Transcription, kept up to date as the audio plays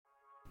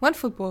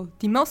Onefootball,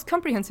 the most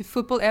comprehensive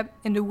football app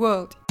in the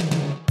world.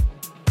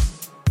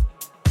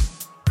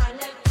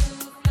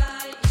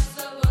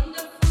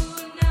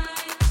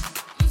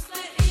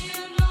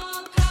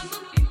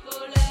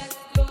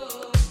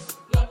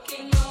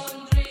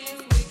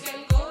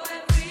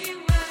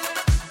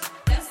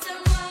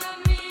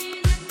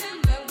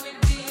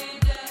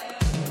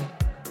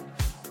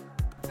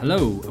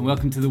 Hello and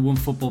welcome to the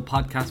Onefootball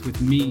podcast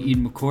with me,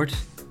 Ian McCourt,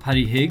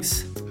 Paddy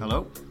Higgs.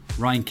 Hello.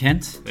 Ryan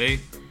Kent.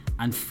 Hey.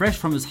 And fresh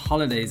from his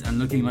holidays and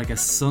looking like a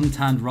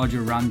suntanned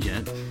Roger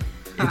Ramjet,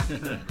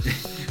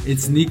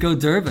 it's Nico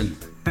Durbin.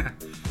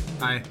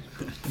 Hi.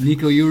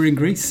 Nico, you were in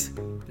Greece.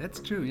 That's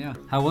true, yeah.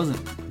 How was it?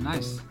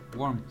 Nice,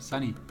 warm,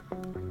 sunny.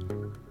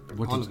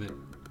 All of it.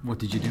 What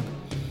did you do?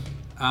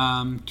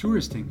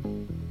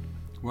 Touristing.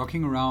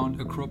 Walking around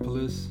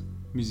Acropolis,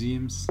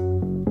 museums,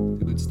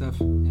 the good stuff.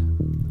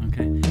 Yeah.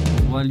 Okay.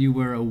 While you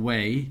were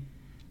away,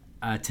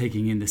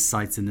 taking in the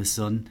sights in the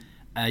sun,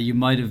 you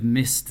might have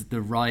missed the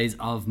rise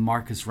of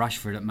Marcus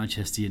Rashford at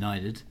Manchester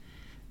United.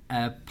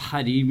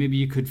 Paddy, maybe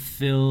you could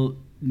fill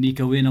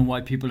Nico in on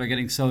why people are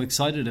getting so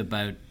excited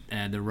about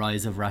the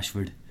rise of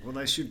Rashford. Well,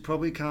 they should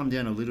probably calm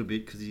down a little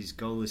bit because he's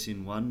goalless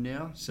in one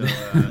now. So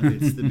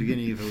it's the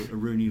beginning of a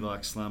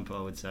Rooney-like slump, I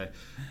would say.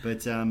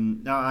 But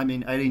no, I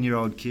mean,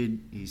 18-year-old kid.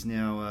 He's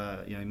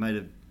now, he made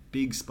a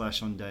big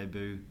splash on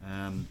debut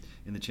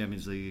in the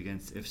Champions League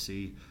against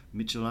FC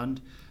Midtjylland.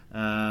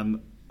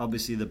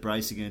 Obviously, the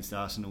brace against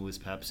Arsenal was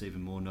perhaps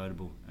even more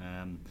notable.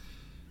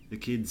 The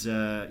kid's,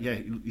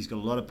 he's got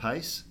a lot of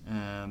pace.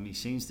 He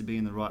seems to be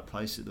in the right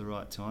place at the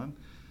right time.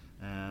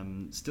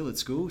 Still at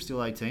school,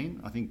 still 18.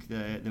 I think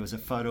there was a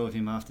photo of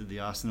him after the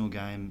Arsenal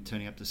game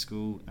turning up to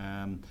school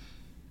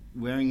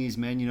wearing his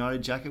Man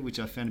United jacket, which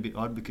I found a bit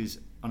odd because,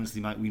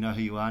 honestly, mate, we know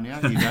who you are now.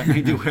 You don't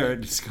need to wear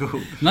it to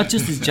school. Not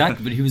just his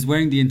jacket, but he was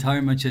wearing the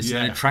entire Manchester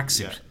United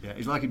tracksuit. Yeah.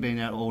 It's like he'd been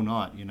out all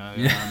night,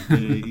 but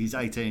he's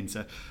 18.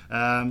 So, so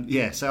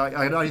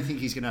I don't think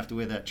he's going to have to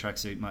wear that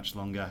tracksuit much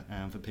longer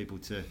for people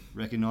to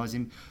recognise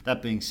him.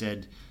 That being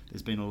said,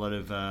 there's been a lot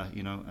of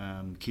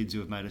kids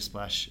who have made a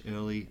splash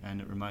early, and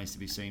it remains to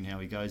be seen how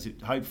he goes.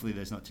 Hopefully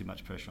there's not too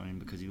much pressure on him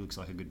because he looks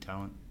like a good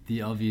talent.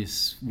 The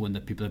obvious one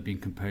that people have been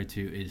compared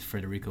to is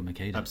Federico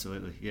Macheda.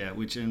 Absolutely, yeah.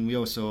 And we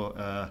all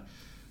saw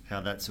how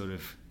that sort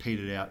of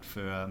petered out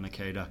for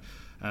Macheda.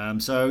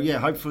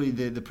 Hopefully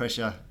the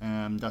pressure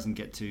doesn't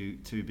get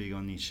too big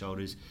on his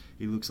shoulders.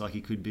 He looks like he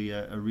could be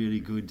a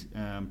really good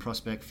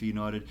prospect for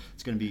United.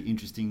 It's going to be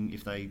interesting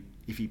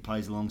if he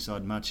plays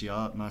alongside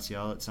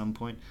Martial at some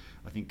point.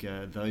 I think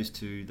those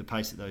two, the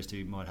pace that those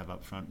two might have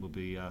up front, will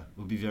be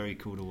very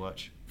cool to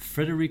watch.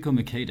 Federico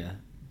Macheda,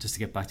 just to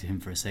get back to him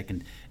for a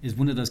second, is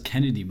one of those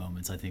Kennedy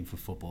moments, I think, for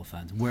football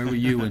fans. Where were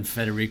you when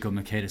Federico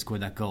Macheda scored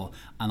that goal?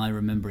 And I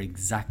remember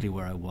exactly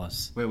where I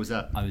was. Where was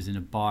that? I was in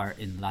a bar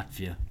in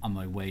Latvia on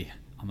my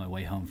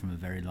way home from a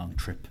very long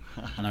trip.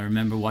 And I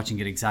remember watching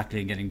it exactly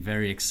and getting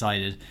very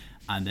excited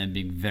and then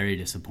being very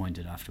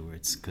disappointed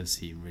afterwards because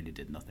he really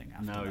did nothing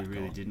after that. No, he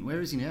really goal. didn't. Where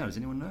is he now? Does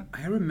anyone know?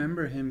 I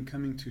remember him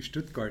coming to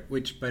Stuttgart,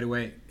 which, by the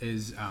way,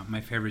 is my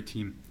favorite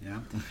team. Yeah.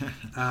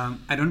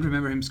 I don't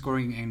remember him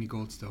scoring any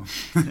goals, though.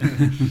 I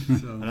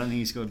don't think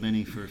he scored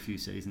many for a few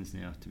seasons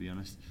now, to be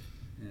honest.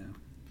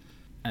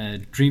 Yeah.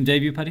 Dream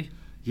debut, Paddy?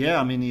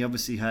 Yeah, I mean, he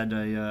obviously had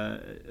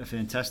a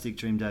fantastic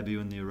dream debut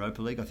in the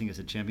Europa League. I think it's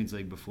a Champions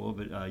League before,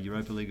 but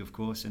Europa League, of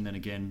course, and then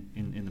again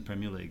in the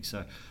Premier League.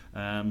 So,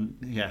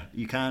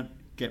 you can't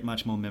get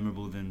much more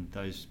memorable than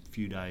those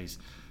few days.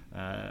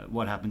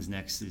 What happens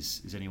next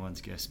is anyone's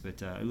guess,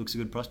 but it looks a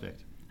good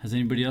prospect. Has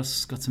anybody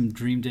else got some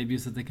dream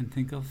debuts that they can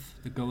think of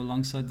that go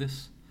alongside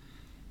this?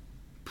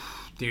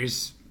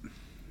 There's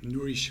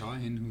Nuri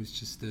Sahin, who's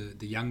just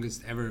the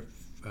youngest ever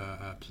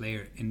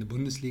player in the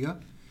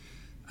Bundesliga.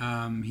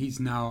 He's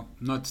now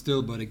not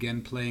still, but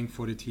again playing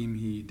for the team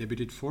he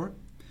debuted for.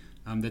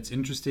 That's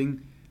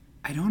interesting.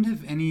 I don't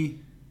have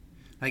any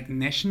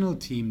national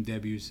team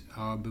debuts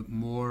are a bit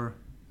more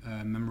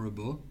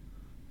memorable.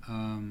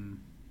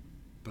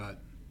 But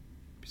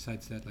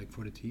besides that,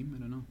 for the team,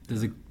 I don't know.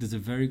 There's a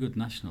very good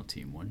national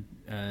team one.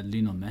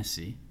 Lionel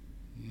Messi,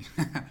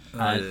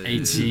 at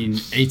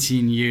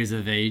 18 years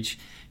of age.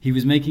 He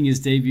was making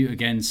his debut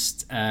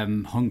against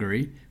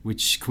Hungary,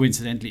 which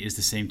coincidentally is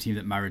the same team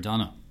that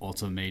Maradona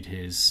also made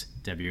his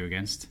debut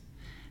against.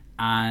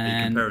 And are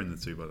you comparing the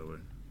two, by the way?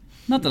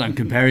 Not that I'm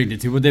comparing the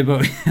two, but they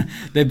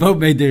both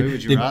made their... Who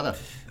would you rather?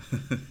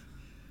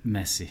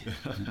 Messi.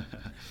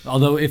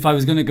 Although if I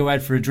was going to go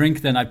out for a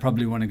drink, then I'd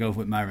probably want to go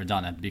with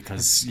Maradona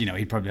because,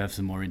 he'd probably have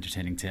some more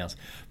entertaining tales.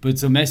 But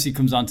so Messi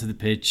comes onto the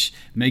pitch,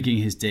 making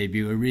his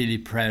debut, a really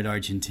proud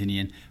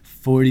Argentinian.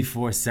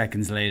 44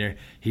 seconds later,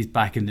 he's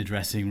back in the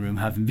dressing room,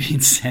 having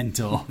been sent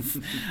off,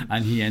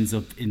 and he ends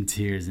up in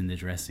tears in the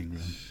dressing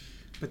room.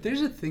 But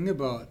there's a thing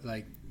about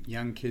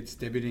young kids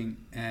debuting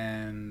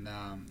and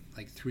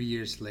 3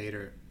 years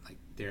later,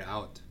 they're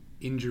out,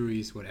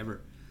 injuries,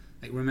 whatever.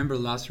 Remember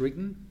Lars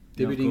Ricken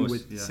debuting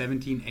with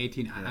 17,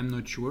 18? Yeah. I'm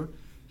not sure.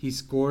 He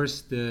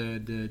scores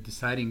the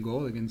deciding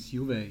goal against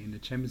Juve in the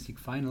Champions League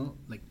final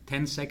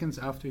 10 seconds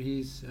after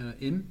he's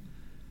in.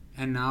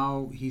 and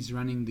now he's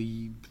running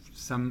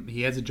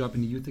he has a job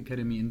in the youth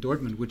academy in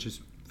Dortmund, which is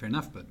fair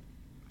enough, but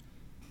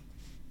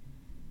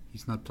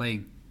he's not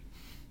playing.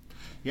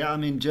 Yeah, I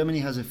mean, Germany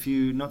has a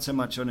few, not so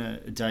much on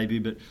a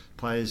debut, but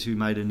players who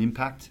made an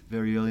impact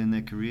very early in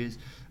their careers.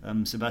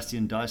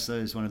 Sebastian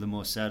Deisler is one of the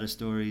more sadder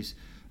stories.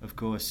 Of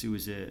course, he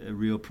was a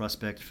real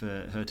prospect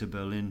for Hertha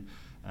Berlin.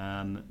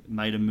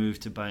 Made a move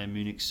to Bayern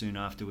Munich soon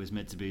after, was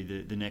meant to be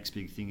the next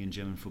big thing in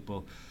German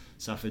football.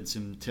 Suffered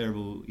some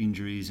terrible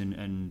injuries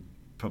and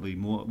probably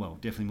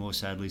definitely more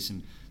sadly,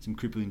 some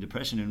crippling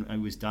depression,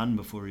 and was done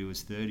before he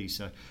was 30.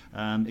 So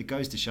it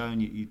goes to show,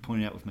 and you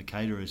pointed out with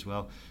Makeda as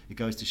well, it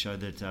goes to show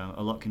that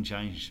a lot can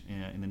change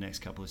in the next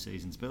couple of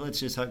seasons. But let's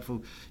just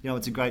hopeful,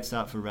 it's a great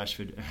start for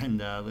Rashford, and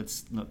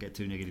let's not get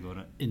too negative on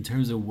it. In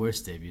terms of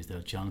worst debuts, though,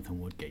 Jonathan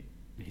Woodgate,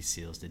 he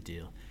seals the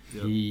deal.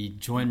 Yep. He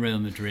joined Real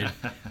Madrid,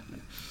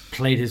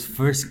 played his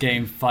first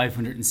game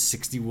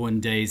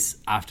 561 days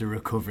after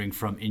recovering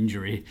from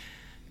injury,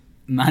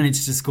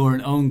 managed to score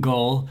an own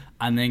goal,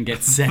 and then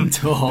get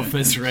sent off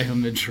as Real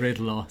Madrid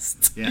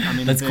lost. Yeah, I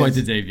mean, that's quite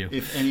the debut.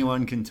 If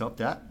anyone can top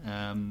that,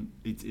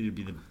 it'd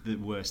be the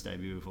worst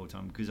debut of all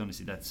time, because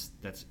honestly, that's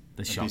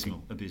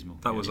abysmal.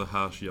 That was a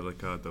harsh yellow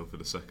card though for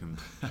the second.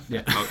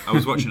 Yeah, I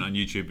was watching it on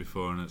YouTube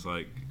before, and it's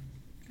like,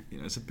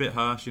 it's a bit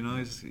harsh.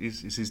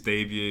 It's his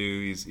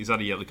debut. He's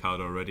had a yellow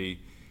card already.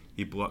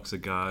 He blocks a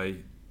guy.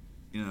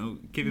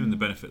 Give him the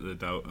benefit of the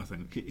doubt, I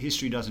think.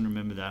 History doesn't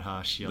remember that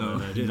harsh yellow,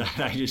 though, do they?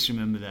 They just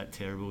remember that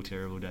terrible,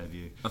 terrible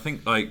debut. I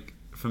think,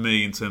 for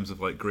me, in terms of,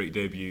 great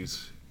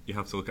debuts, you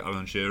have to look at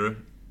Alan Shearer.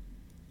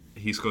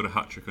 He scored a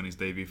hat-trick on his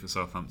debut for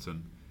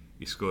Southampton.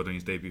 He scored on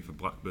his debut for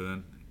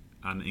Blackburn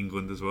and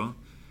England as well.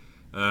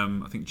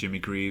 I think Jimmy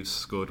Greaves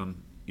scored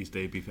on his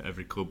debut for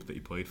every club that he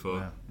played for.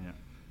 Wow, yeah.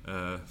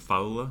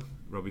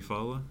 Robbie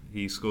Fowler,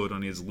 he scored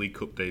on his League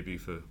Cup debut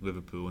for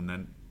Liverpool, and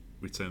then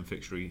return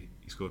fixture he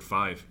scored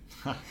 5.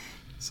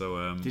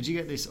 So did you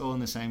get this all in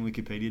the same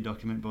Wikipedia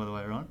document, by the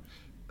way, Ron?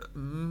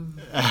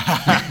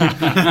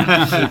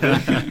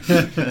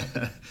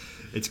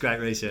 It's great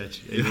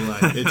research either way.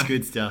 It's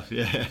good stuff.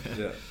 Yeah.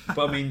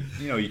 But I mean,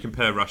 you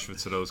compare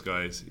Rashford to those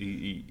guys.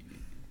 You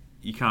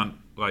can't,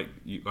 like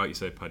you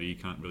say, Paddy, you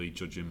can't really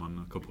judge him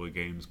on a couple of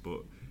games,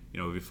 but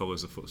if he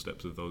follows the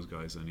footsteps of those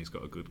guys, then he's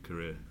got a good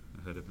career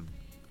ahead of him.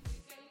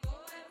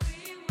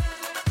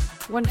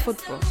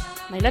 Onefootball,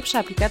 najlepsza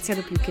aplikacja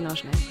do piłki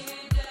nożnej.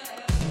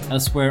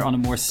 Elsewhere, on a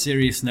more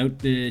serious note,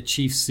 the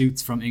chief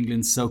suits from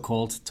England's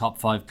so-called top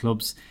 5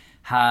 clubs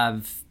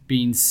have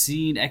been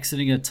seen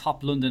exiting a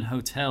top London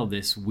hotel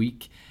this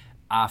week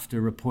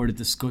after reported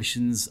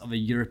discussions of a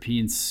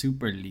European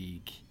Super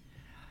League.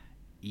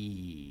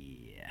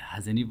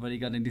 Has anybody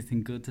got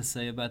anything good to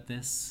say about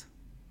this?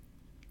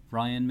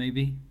 Ryan,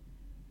 maybe?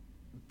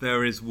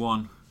 There is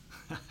one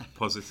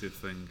positive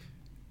thing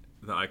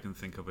that I can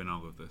think of in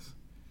all of this,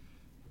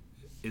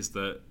 is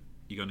that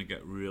you're going to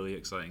get really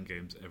exciting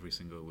games every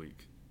single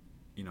week.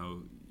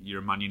 You're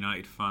a Man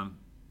United fan,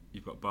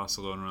 you've got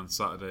Barcelona on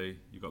Saturday,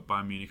 you've got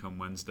Bayern Munich on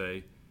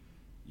Wednesday,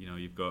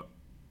 you've got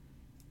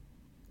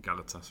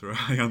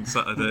Galatasaray on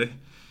Saturday.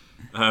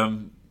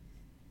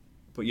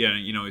 But yeah,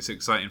 it's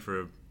exciting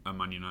for a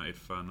Man United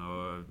fan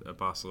or a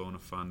Barcelona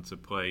fan to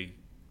play,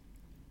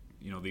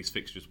 these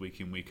fixtures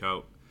week in, week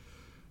out.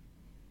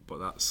 But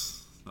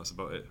that's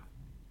about it.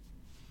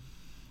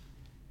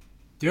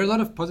 There are a lot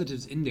of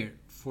positives in there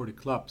for the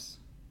clubs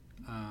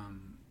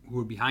who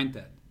are behind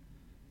that.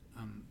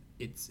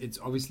 It's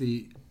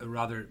obviously a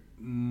rather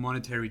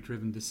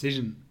monetary-driven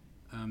decision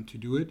to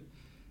do it.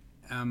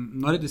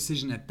 Not a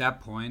decision at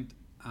that point,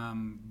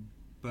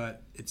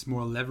 but it's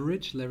more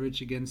leverage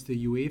against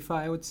the UEFA,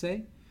 I would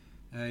say.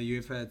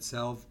 UEFA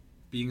itself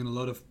being in a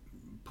lot of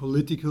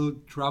political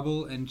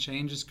trouble and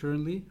changes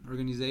currently,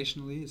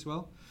 organizationally as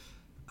well.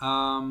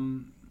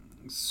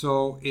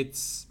 So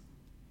it's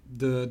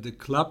the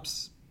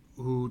clubs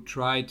who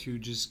try to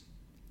just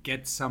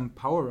get some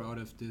power out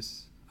of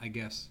this, I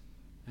guess,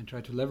 and try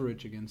to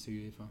leverage against the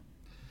UEFA.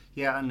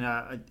 Yeah, and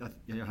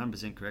you're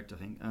 100% correct, I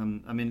think.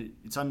 I mean,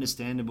 it's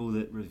understandable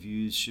that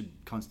reviews should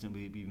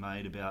constantly be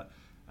made about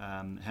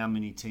how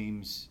many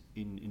teams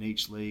in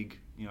each league,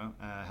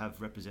 have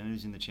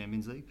representatives in the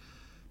Champions League.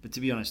 But to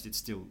be honest, it's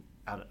still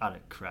utter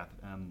crap.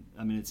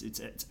 I mean,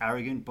 it's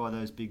arrogant by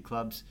those big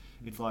clubs.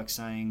 It's like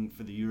saying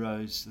for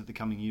the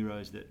coming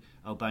Euros, that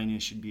Albania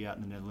should be out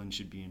and the Netherlands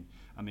should be in.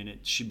 I mean,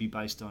 it should be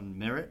based on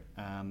merit,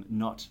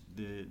 not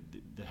the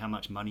how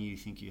much money you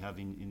think you have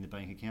in the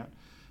bank account.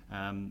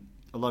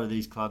 A lot of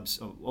these clubs,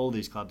 all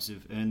these clubs,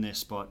 have earned their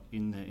spot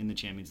in the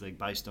Champions League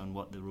based on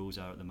what the rules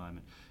are at the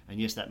moment. And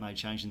yes, that may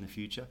change in the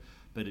future,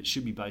 but it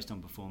should be based on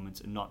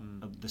performance and not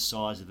the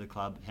size of the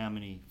club, how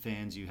many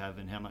fans you have,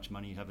 and how much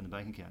money you have in the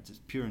bank accounts. It's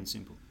pure and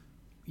simple.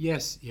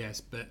 Yes,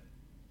 but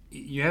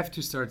you have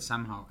to start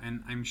somehow,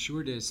 and I'm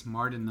sure they're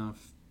smart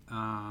enough.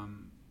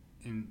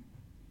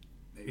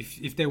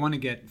 If they want to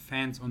get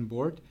fans on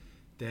board,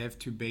 they have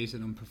to base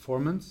it on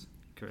performance.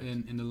 Correct.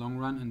 In the long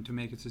run, and to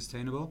make it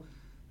sustainable.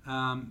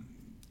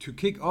 To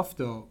kick off,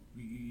 though,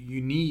 you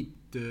need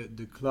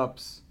the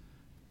clubs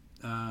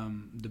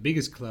the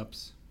biggest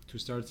clubs to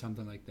start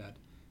something like that.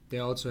 They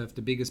also have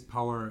the biggest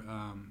power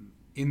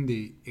in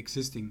the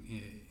existing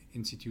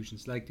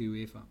institutions like the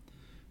UEFA.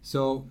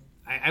 So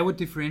I would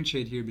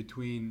differentiate here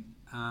between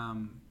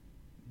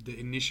the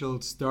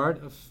initial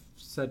start of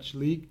such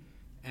league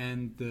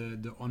and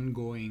the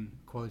ongoing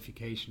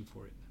qualification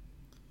for it.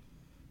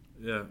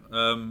 Yeah,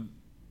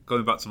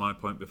 going back to my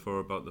point before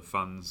about the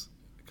fans,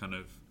 kind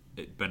of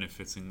it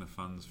benefiting the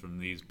fans from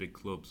these big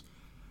clubs.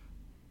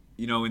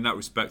 You know, in that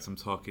respect, I'm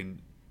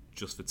talking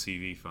just for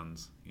TV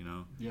fans. You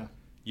know, Yeah.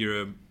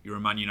 you're a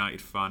Man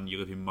United fan. You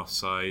live in Moss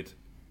Side.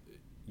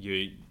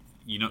 You're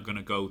not going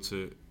to go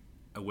to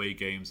away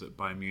games at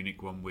Bayern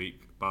Munich one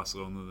week,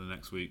 Barcelona the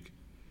next week.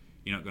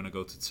 You're not going to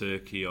go to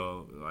Turkey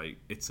or like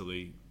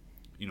Italy,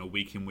 you know,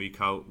 week in,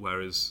 week out.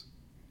 Whereas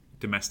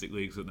domestic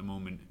leagues at the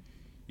moment,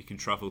 you can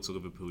travel to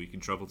Liverpool, you can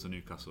travel to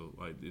Newcastle.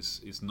 Like this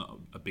is not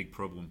a big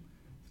problem.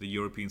 For the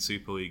European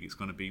Super League, it's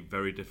going to be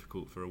very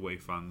difficult for away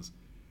fans.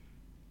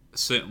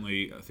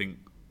 Certainly, I think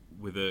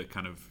with a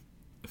kind of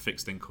a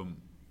fixed income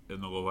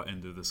in the lower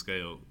end of the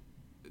scale,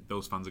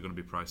 those fans are going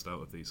to be priced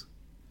out of these.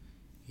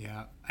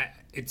 Yeah,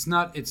 it's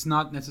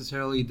not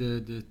necessarily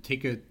the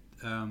ticket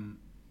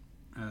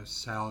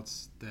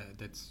sales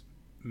that's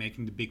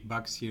making the big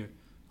bucks here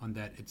on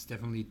that. It's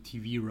definitely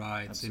TV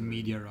rights Absolutely. and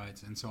media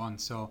rights and so on.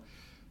 So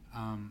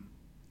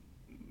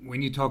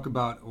when you talk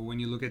about, or when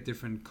you look at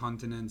different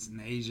continents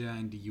in Asia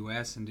and the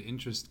US and the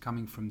interest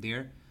coming from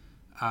there,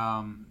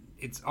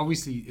 it's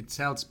obviously, it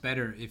sells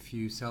better if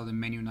you sell the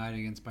Man United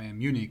against Bayern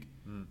Munich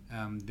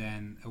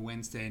than a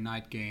Wednesday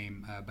night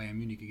game, Bayern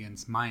Munich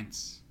against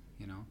Mainz,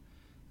 you know.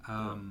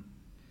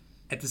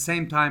 At the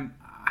same time,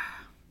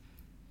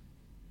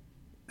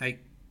 I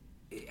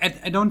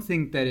don't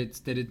think that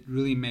it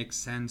really makes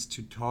sense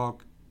to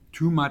talk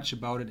too much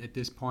about it at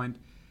this point.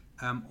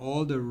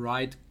 All the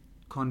right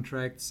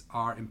contracts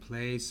are in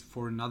place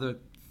for another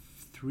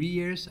 3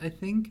 years, I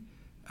think,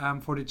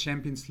 for the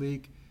Champions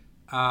League.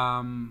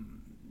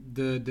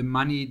 The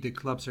money the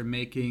clubs are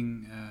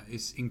making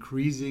is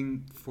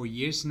increasing for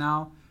years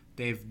now.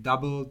 They've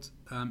doubled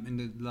in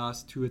the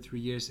last 2 or 3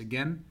 years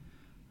again.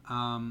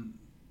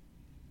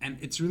 And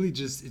it's really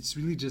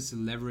just a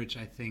leverage,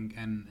 I think,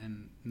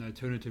 and an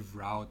alternative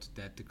route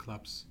that the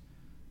clubs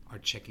are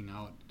checking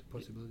out the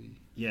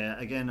possibility. Yeah,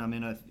 again, I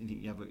mean, I think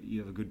you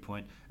have a good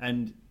point,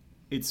 and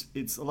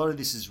it's a lot of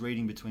this is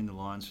reading between the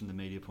lines from the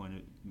media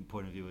point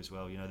of view as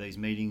well. You know, these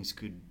meetings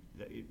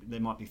there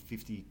might be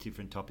 50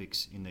 different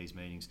topics in these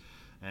meetings,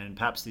 and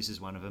perhaps this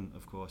is one of them,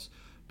 of course.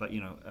 But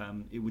you know,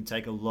 it would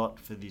take a lot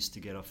for this to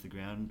get off the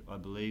ground, I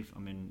believe. I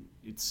mean,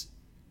 it's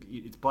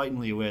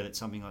blatantly aware that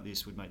something like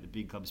this would make the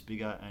big clubs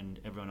bigger and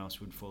everyone else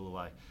would fall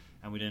away,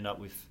 and we'd end up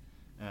with,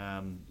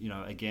 you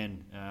know,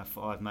 again,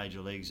 5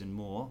 major leagues and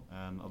more,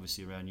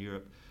 obviously around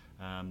Europe,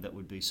 that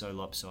would be so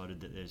lopsided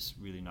that there's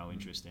really no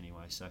interest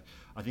anyway. So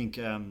I think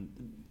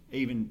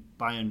even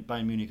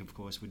Bayern Munich, of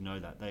course, would know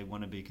that. They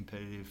want to be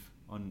competitive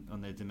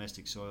on their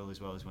domestic soil as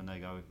well as when they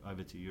go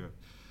over to Europe.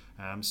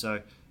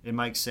 So it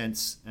makes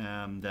sense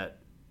that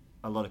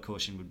a lot of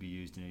caution would be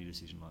used in any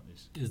decision like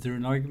this. Is there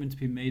an argument to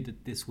be made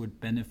that this would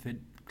benefit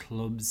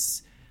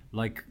clubs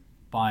like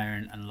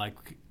Bayern and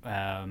like,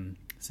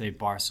 say,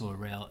 Barca or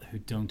Real, who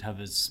don't have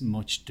as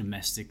much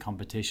domestic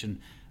competition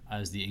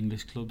as the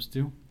English clubs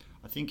do?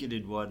 I think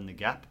it'd widen the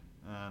gap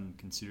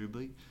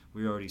considerably.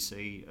 We already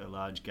see a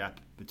large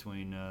gap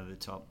between the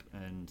top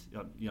and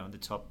the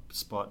top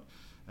spot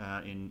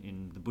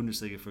in the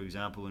Bundesliga, for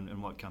example,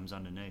 and what comes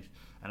underneath.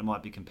 And it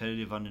might be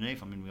competitive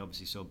underneath. I mean, we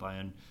obviously saw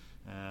Bayern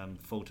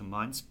fall to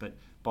Mainz, but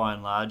by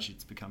and large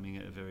it's becoming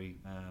a very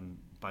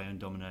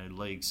Bayern-dominated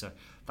league. So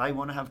they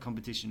want to have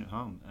competition at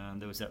home.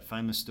 There was that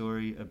famous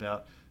story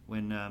about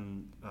when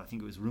I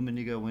think it was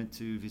Rummenigge went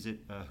to visit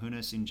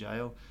Hunes in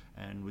jail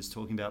and was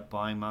talking about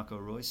buying Marco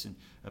Reus, and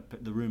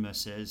the rumour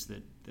says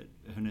that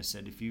Hunes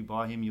said, if you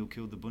buy him, you'll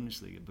kill the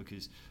Bundesliga,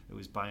 because it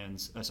was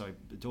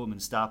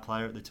Dortmund's star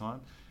player at the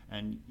time.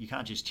 And you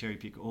can't just cherry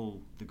pick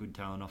all the good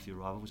talent off your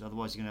rivals,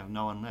 otherwise you're going to have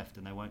no one left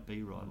and they won't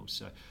be rivals.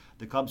 So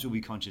the clubs will be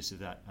conscious of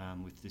that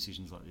with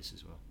decisions like this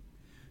as well.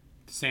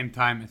 At the same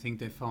time, I think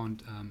they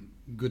found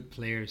good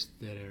players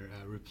that are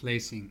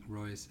replacing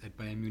Reus at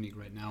Bayern Munich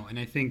right now. And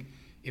I think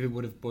if it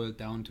would have boiled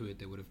down to it,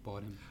 they would have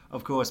bought him.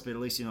 Of course, but at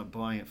least you're not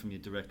buying it from your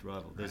direct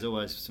rival. There's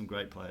always some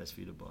great players for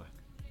you to buy.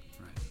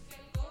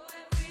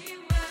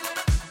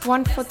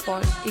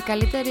 Onefootball, η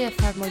καλύτερη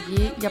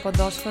εφαρμογή για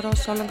ποδόσφαιρο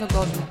σε όλο τον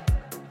κόσμο.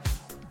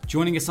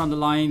 Joining us on the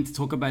line to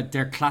talk about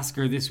their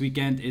Klassiker this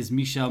weekend is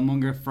Michel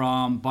Munger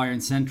from Bayern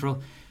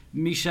Central.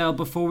 Michel,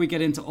 before we get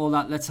into all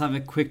that, let's have a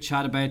quick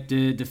chat about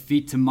the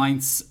defeat to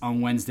Mainz on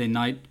Wednesday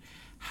night.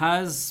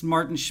 Has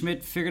Martin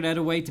Schmidt figured out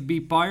a way to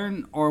beat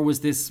Bayern, or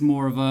was this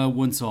more of a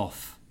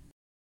once-off?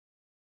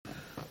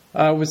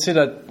 I would say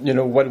that,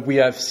 what we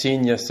have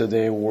seen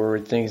yesterday were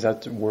things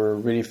that were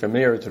really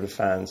familiar to the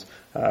fans.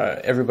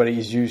 Everybody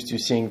is used to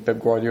seeing Pep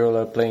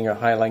Guardiola playing a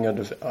high line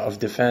of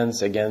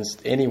defense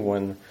against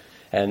anyone,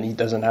 and he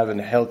doesn't have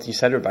a healthy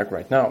center back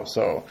right now.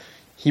 So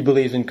he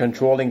believes in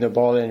controlling the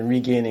ball and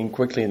regaining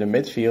quickly in the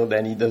midfield,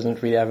 and he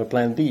doesn't really have a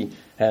plan B.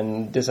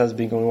 And this has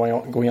been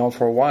going on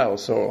for a while,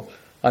 so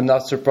I'm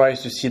not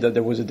surprised to see that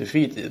there was a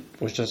defeat. It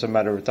was just a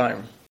matter of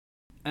time.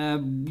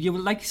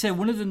 Like you said,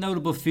 one of the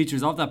notable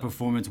features of that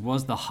performance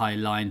was the high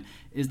line.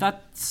 Is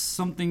that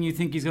something you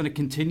think he's going to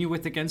continue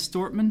with against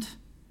Dortmund?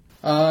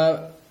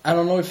 I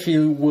don't know if he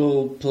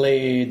will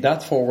play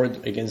that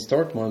forward against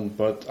Dortmund,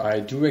 but I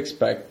do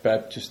expect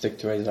Pep to stick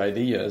to his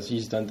ideas.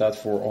 He's done that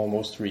for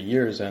almost 3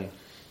 years, and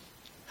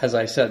as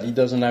I said, he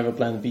doesn't have a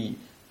plan B.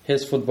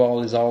 His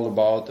football is all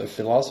about a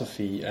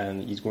philosophy,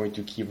 and he's going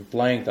to keep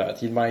applying that.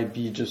 He might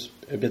be just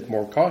a bit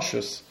more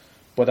cautious,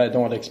 but I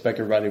don't expect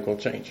a radical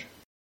change.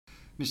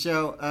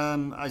 Michel,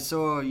 I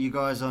saw you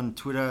guys on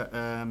Twitter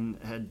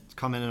had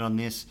commented on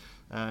this.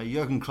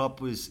 Jurgen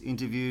Klopp was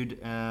interviewed,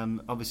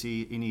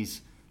 obviously in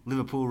his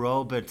Liverpool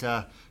role, but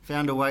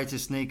found a way to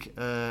sneak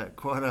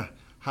quite a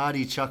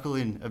hearty chuckle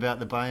in about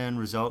the Bayern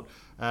result.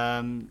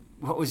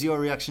 What was your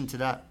reaction to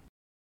that?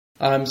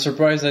 I'm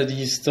surprised that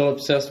he's still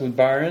obsessed with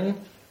Bayern.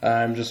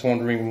 I'm just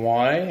wondering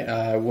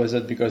why. Was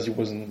it because he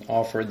wasn't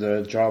offered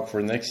the job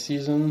for next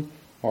season?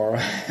 Or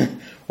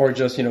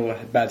just,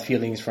 bad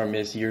feelings from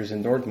his years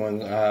in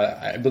Dortmund.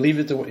 I believe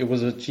it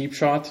was a cheap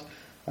shot.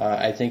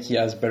 I think he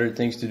has better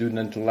things to do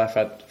than to laugh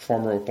at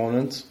former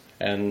opponents,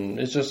 and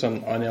it's just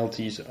an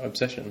unhealthy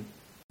obsession.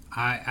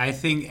 I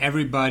think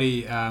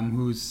everybody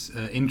who's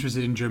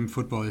interested in German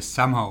football is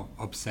somehow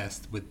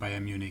obsessed with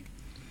Bayern Munich,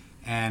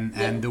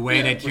 and the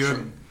way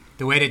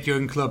that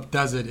Jurgen Klopp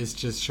does it is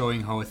just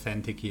showing how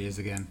authentic he is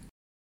again.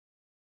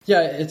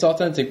 Yeah, it's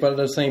authentic, but at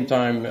the same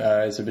time,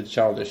 it's a bit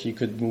childish. He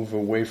could move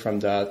away from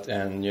that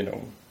and,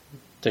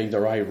 take the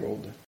right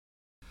road.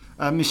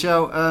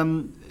 Michel,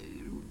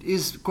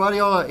 is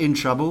Guardiola in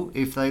trouble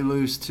if they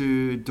lose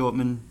to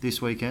Dortmund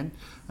this weekend?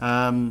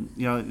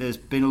 There's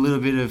been a little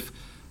bit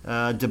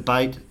of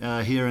debate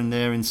here and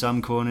there in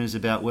some corners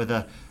about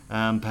whether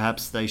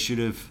perhaps they should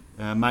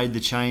have made the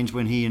change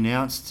when he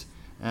announced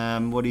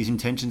what his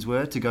intentions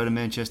were to go to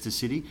Manchester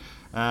City.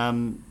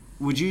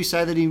 Would you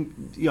say that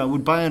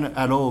would Bayern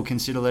at all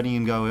consider letting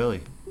him go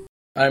early?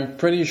 I'm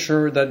pretty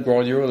sure that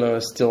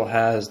Guardiola still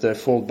has the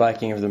full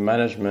backing of the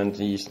management.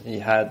 He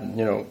had,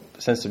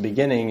 since the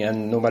beginning,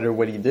 and no matter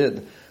what he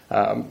did,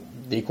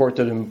 they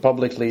courted him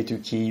publicly to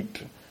keep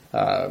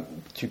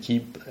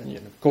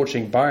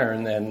coaching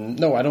Bayern. And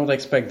no, I don't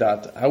expect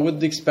that. I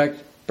would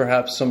expect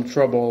perhaps some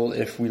trouble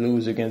if we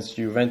lose against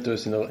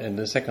Juventus in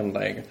the second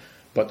leg.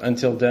 But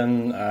until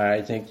then,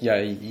 I think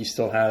he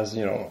still has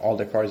all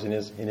the cards in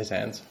his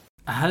hands.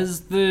 Has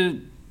the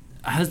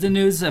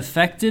news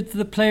affected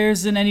the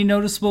players in any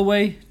noticeable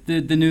way?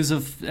 The news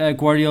of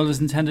Guardiola's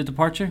intended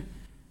departure?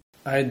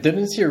 I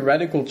didn't see a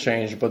radical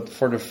change, but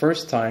for the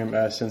first time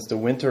since the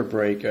winter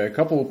break, a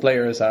couple of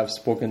players have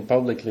spoken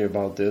publicly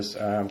about this.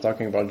 I'm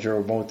talking about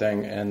Jerome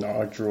Boateng and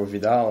Arturo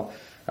Vidal.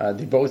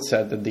 They both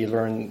said that they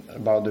learned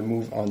about the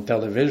move on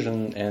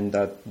television and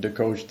that the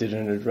coach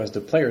didn't address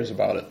the players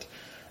about it.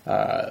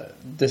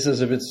 This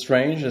is a bit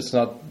strange. It's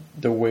not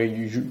the way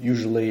you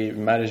usually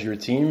manage your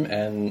team,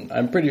 and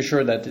I'm pretty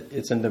sure that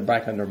it's in the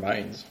back of their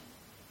minds.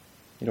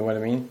 You know what I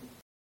mean?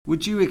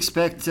 Would you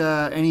expect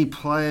any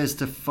players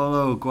to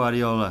follow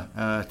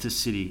Guardiola to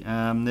City?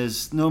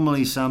 There's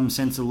normally some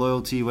sense of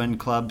loyalty when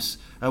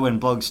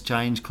blogs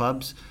change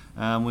clubs.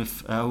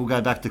 We'll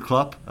go back to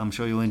Klopp. I'm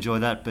sure you'll enjoy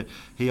that, but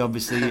he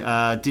obviously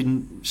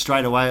didn't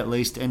straight away at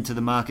least enter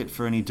the market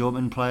for any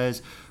Dortmund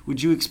players.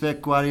 Would you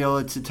expect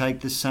Guardiola to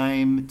take the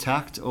same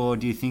tact, or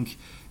do you think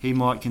he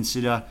might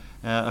consider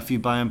a few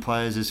Bayern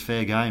players as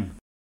fair game?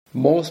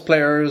 Most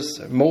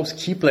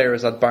key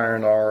players at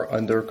Bayern are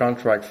under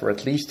contract for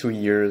at least 2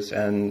 years,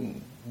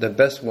 and the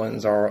best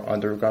ones are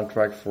under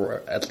contract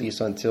for at least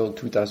until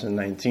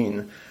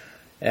 2019.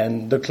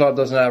 And the club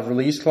doesn't have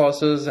release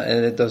clauses,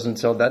 and it doesn't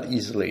sell that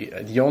easily.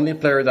 The only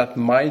player that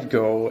might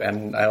go,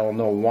 and I don't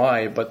know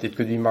why, but it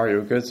could be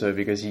Mario Götze,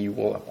 because he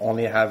will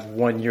only have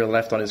 1 year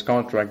left on his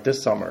contract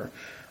this summer.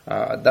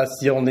 That's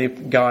the only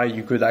guy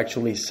you could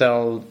actually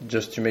sell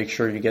just to make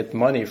sure you get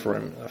money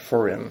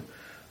for him.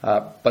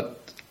 But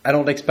I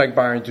don't expect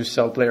Bayern to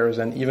sell players,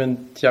 and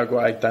even Thiago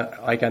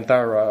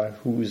Alcantara,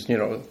 who's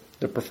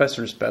the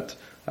professor's pet,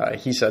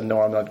 he said,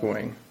 no, I'm not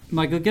going.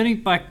 Michael,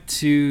 getting back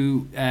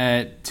to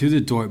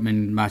the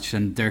Dortmund match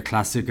and their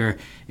Klassiker,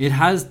 it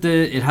has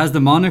the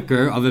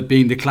moniker of it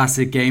being the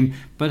classic game,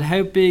 but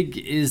how big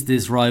is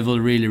this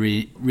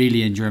rivalry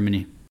really in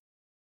Germany?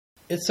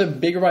 It's a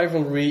big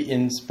rivalry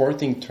in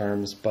sporting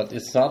terms, but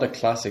it's not a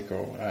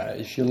Klassiker.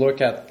 If you look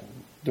at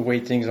the way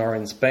things are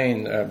in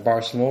Spain,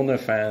 Barcelona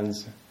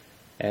fans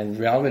and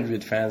Real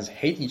Madrid fans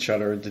hate each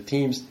other. The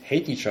teams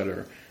hate each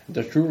other.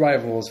 The true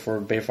rivals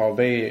for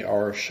BVB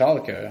are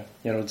Schalke.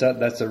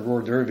 That's a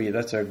Ruhr derby.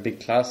 That's a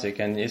big classic.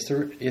 And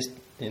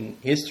in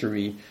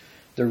history,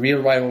 the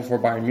real rival for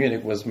Bayern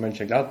Munich was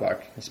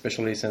Mönchengladbach,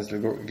 especially since the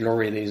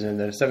glory days in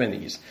the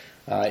 70s.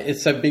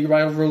 It's a big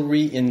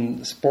rivalry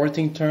in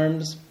sporting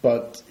terms,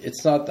 but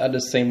it's not at the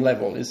same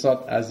level. It's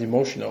not as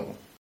emotional.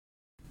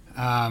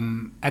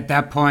 At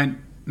that point,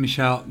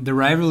 Michel, the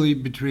rivalry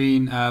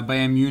between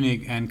Bayern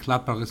Munich and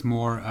Gladbach is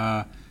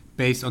more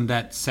based on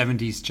that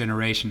 70s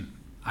generation,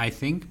 I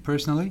think,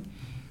 personally.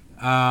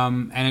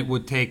 And it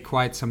would take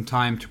quite some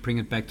time to bring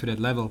it back to that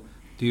level.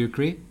 Do you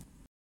agree?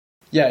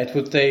 Yeah, it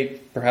would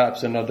take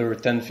perhaps another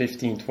 10,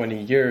 15,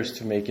 20 years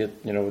to make it,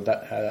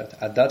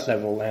 at that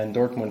level, and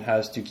Dortmund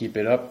has to keep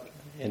it up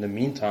in the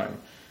meantime.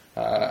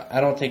 I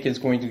don't think it's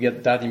going to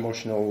get that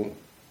emotional,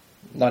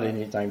 not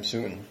anytime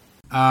soon.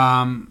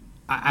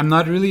 I'm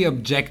not really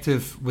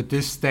objective with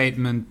this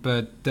statement,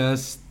 but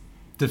does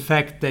the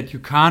fact that you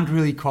can't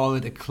really call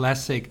it a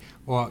classic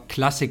or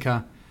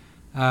Klassiker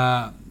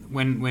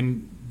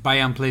when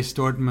Bayern plays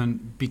Dortmund,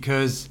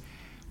 because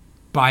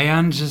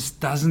Bayern just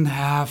doesn't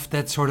have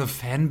that sort of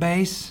fan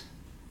base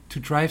to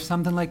drive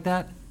something like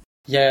that?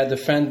 Yeah, the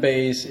fan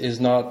base is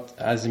not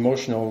as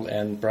emotional,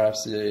 and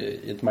perhaps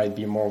it might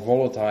be more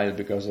volatile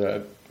because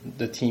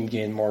the team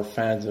gained more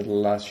fans in the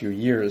last few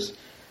years.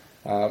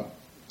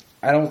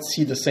 I don't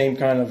see the same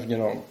kind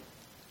of,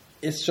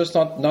 it's just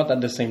not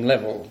at the same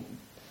level.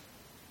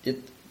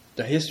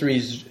 The history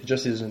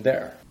just isn't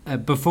there.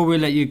 Before we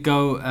let you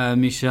go,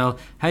 Michel,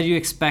 how do you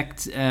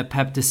expect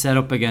Pep to set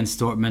up against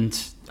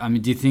Dortmund? I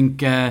mean, do you think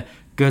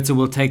Goethe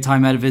will take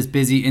time out of his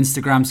busy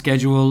Instagram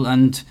schedule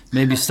and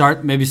maybe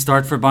start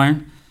for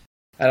Bayern?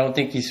 I don't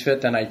think he's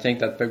fit, and I think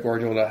that Pep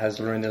Guardiola has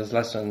learned his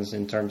lessons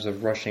in terms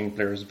of rushing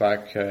players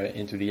back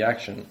into the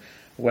action.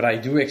 What I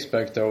do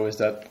expect, though, is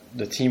that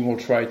the team will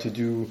try to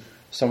do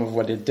some of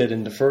what it did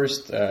in the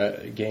first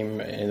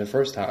game in the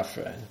first half,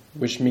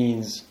 which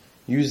means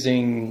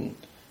using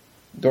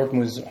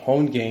Dortmund's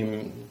own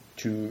game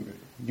to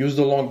use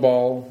the long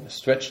ball,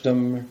 stretch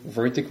them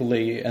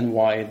vertically and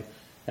wide,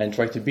 and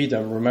try to beat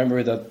them.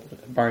 Remember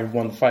that Bayern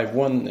won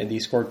 5-1 and they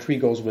scored 3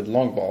 goals with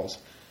long balls.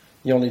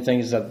 The only thing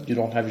is that you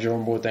don't have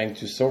Jerome Boateng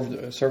to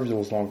serve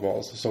those long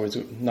balls, so it's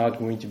not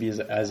going to be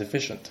as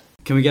efficient.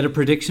 Can we get a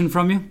prediction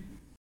from you?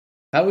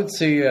 I would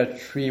say a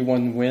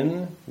 3-1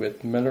 win,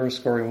 with Müller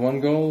scoring 1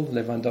 goal,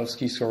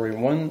 Lewandowski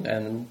scoring 1,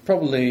 and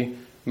probably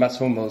Mats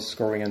Hummels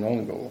scoring an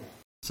own goal.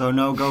 So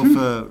no goal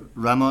for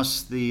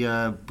Ramos, the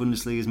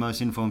Bundesliga's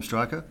most informed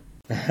striker?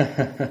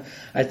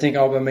 I think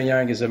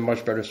Aubameyang is a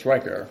much better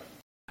striker.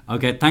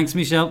 Okay, thanks,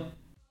 Michel.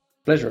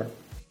 Pleasure.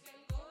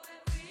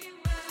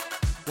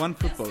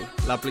 Onefootball,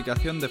 la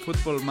aplicación de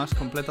fútbol más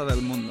completa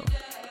del mundo.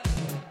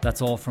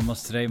 That's all from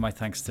us today. My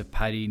thanks to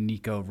Paddy,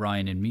 Nico,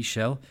 Ryan and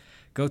Michel.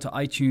 Go to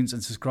iTunes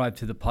and subscribe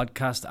to the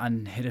podcast,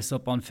 and hit us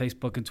up on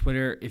Facebook and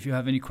Twitter if you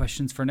have any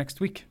questions for next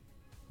week.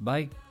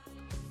 Bye.